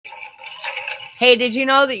Hey, did you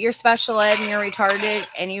know that you're special ed and you're retarded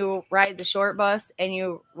and you ride the short bus and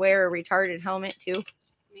you wear a retarded helmet too?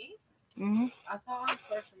 Me? Mm-hmm. I saw him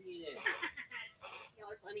first when you did. Y'all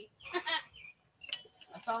are funny.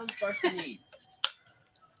 I saw him first when you.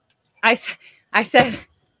 I said,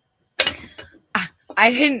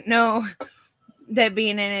 I didn't know that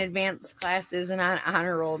being in advanced classes and on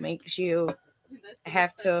honor roll makes you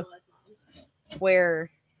have to wear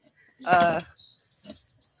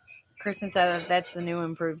Kristen said that's the new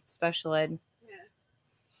improved special ed.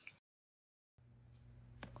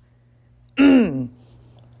 Yeah.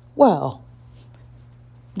 Well,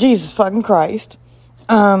 Jesus fucking Christ.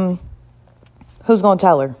 Who's gonna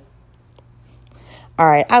tell her? All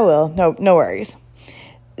right, I will. No worries.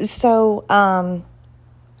 So,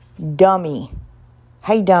 dummy.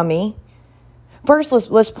 Hey, dummy. First,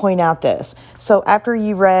 let's point out this. So, after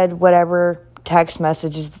you read whatever text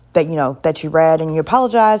messages that you read, and you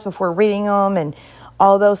apologized before reading them, and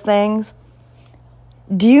all those things,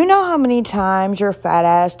 do you know how many times your fat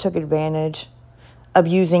ass took advantage of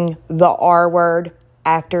using the R word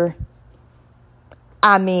after?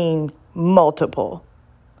 I mean, multiple.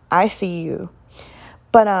 I see you.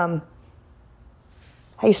 But,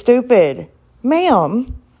 hey, stupid.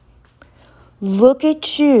 Ma'am, look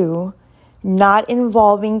at you not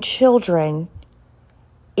involving children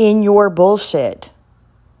in your bullshit.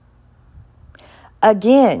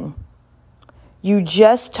 Again, you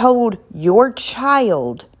just told your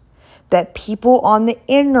child that people on the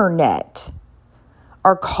internet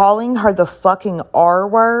are calling her the fucking R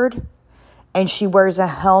word, and she wears a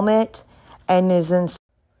helmet and is in,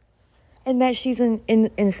 and that she's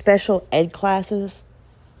in special ed classes.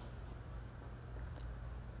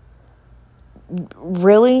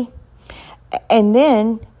 Really? And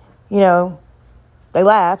then, they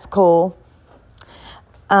laugh, cool.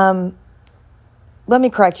 Let me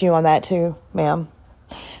correct you on that too, ma'am.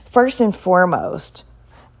 First and foremost,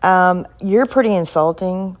 you're pretty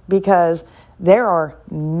insulting because there are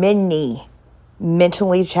many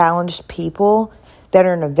mentally challenged people that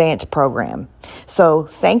are in an advanced program. So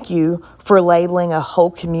thank you for labeling a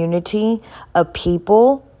whole community of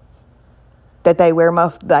people that they wear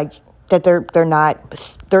that they're not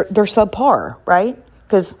subpar, right?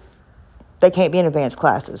 Because they can't be in advanced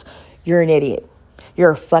classes. You're an idiot. You're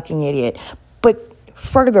a fucking idiot. But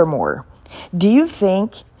furthermore, do you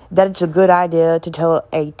think that it's a good idea to tell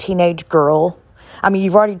a teenage girl? I mean,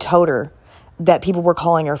 you've already told her that people were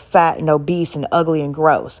calling her fat and obese and ugly and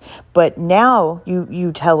gross. But now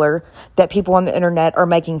you tell her that people on the internet are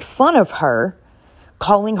making fun of her,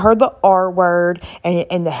 calling her the R word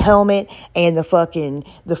and the helmet and the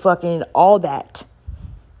fucking all that.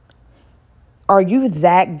 Are you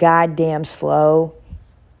that goddamn slow?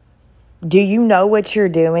 Do you know what you're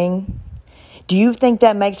doing? Do you think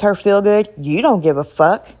that makes her feel good? You don't give a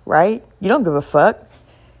fuck, right? You don't give a fuck.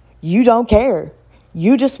 You don't care.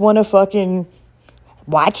 You just want to fucking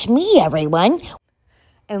watch me, everyone.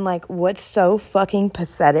 And what's so fucking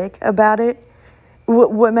pathetic about it?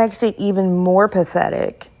 What makes it even more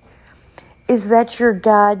pathetic is that your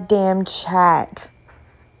goddamn chat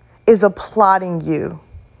is applauding you.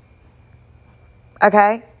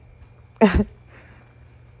 Okay?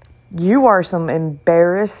 You are some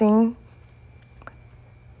embarrassing,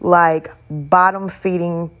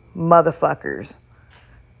 bottom-feeding motherfuckers.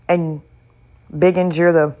 And Biggins,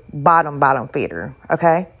 you're the bottom feeder,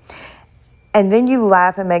 okay? And then you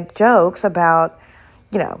laugh and make jokes about,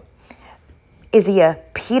 is he a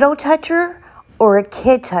pedo toucher or a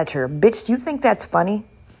kid toucher? Bitch, do you think that's funny?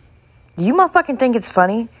 Do you motherfucking think it's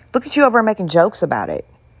funny? Look at you over making jokes about it.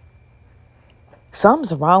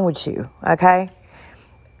 Something's wrong with you, okay?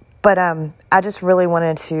 But I just really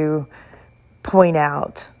wanted to point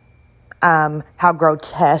out how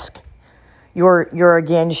grotesque your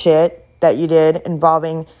again shit that you did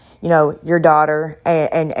involving, your daughter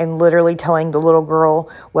and literally telling the little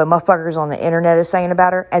girl what motherfuckers on the internet is saying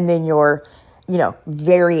about her, and then your,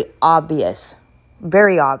 very obvious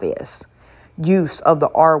use of the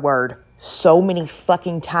R word so many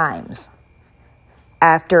fucking times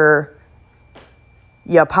after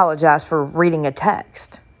you apologize for reading a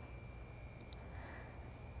text.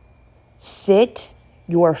 Sit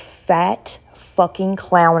your fat fucking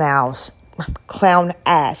clown ass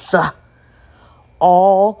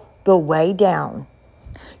all the way down.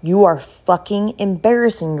 You are fucking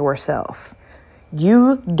embarrassing yourself.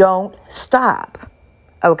 You don't stop,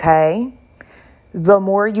 okay? The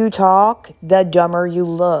more you talk, the dumber you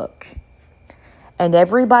look. And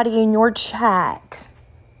everybody in your chat,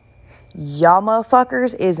 y'all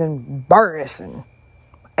motherfuckers is embarrassing.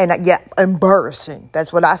 And yeah, embarrassing.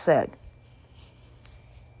 That's what I said.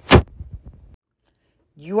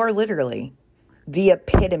 You are literally the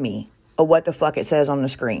epitome of what the fuck it says on the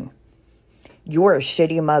screen. You're a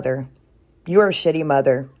shitty mother. You're a shitty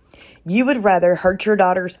mother. You would rather hurt your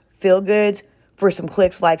daughter's feel-goods for some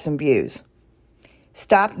clicks, likes, and views.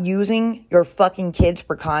 Stop using your fucking kids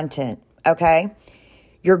for content, okay?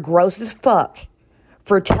 You're gross as fuck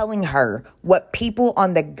for telling her what people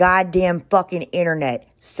on the goddamn fucking internet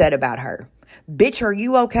said about her. Bitch, are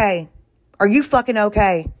you okay? Are you fucking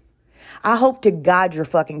okay? I hope to God your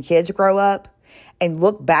fucking kids grow up and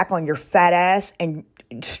look back on your fat ass and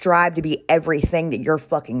strive to be everything that you're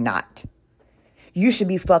fucking not. You should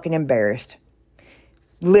be fucking embarrassed.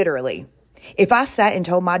 Literally. If I sat and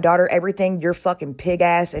told my daughter everything your fucking pig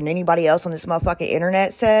ass and anybody else on this motherfucking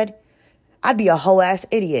internet said, I'd be a whole ass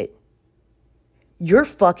idiot. You're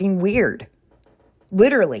fucking weird.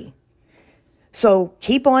 Literally. So just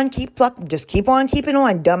keep on keeping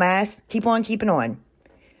on, dumbass. Keep on keeping on.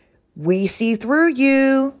 We see through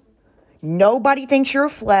you. Nobody thinks you're a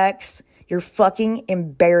flex. You're fucking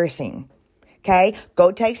embarrassing. Okay?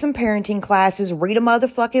 Go take some parenting classes. Read a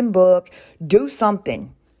motherfucking book. Do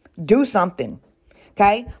something. Do something.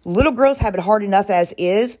 Okay? Little girls have it hard enough as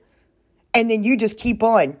is. And then you just keep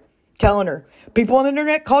on telling her, people on the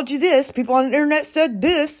internet called you this. People on the internet said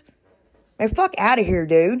this. Man, fuck out of here,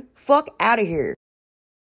 dude. Fuck out of here.